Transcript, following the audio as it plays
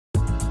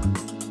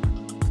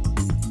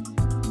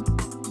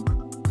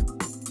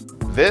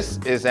This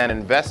is an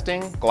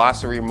investing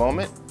glossary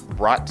moment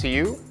brought to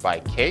you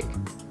by Cake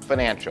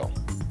Financial.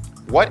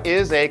 What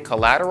is a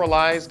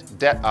collateralized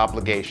debt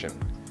obligation?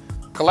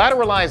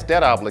 Collateralized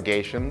debt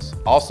obligations,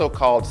 also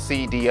called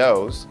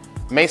CDOs,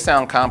 may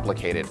sound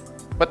complicated,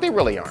 but they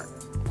really aren't.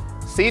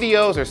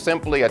 CDOs are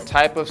simply a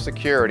type of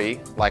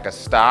security like a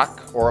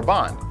stock or a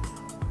bond.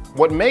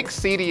 What makes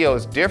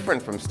CDOs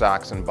different from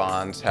stocks and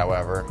bonds,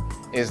 however,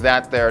 is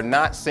that they're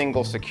not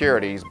single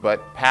securities,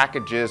 but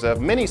packages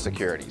of many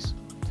securities.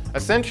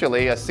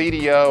 Essentially, a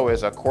CDO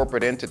is a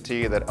corporate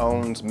entity that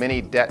owns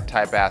many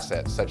debt-type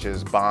assets, such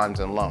as bonds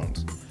and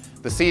loans.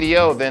 The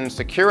CDO then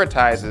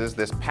securitizes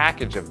this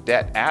package of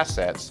debt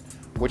assets,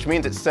 which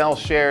means it sells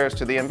shares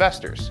to the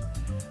investors.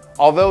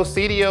 Although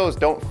CDOs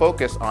don't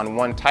focus on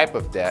one type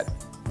of debt,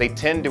 they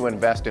tend to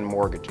invest in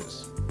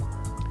mortgages.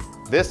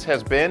 This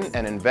has been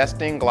an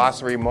investing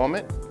glossary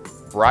moment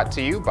brought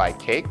to you by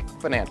Cake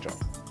Financial.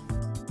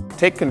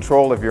 Take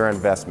control of your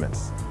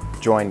investments.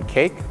 Join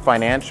Cake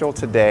Financial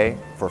today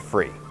for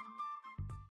free.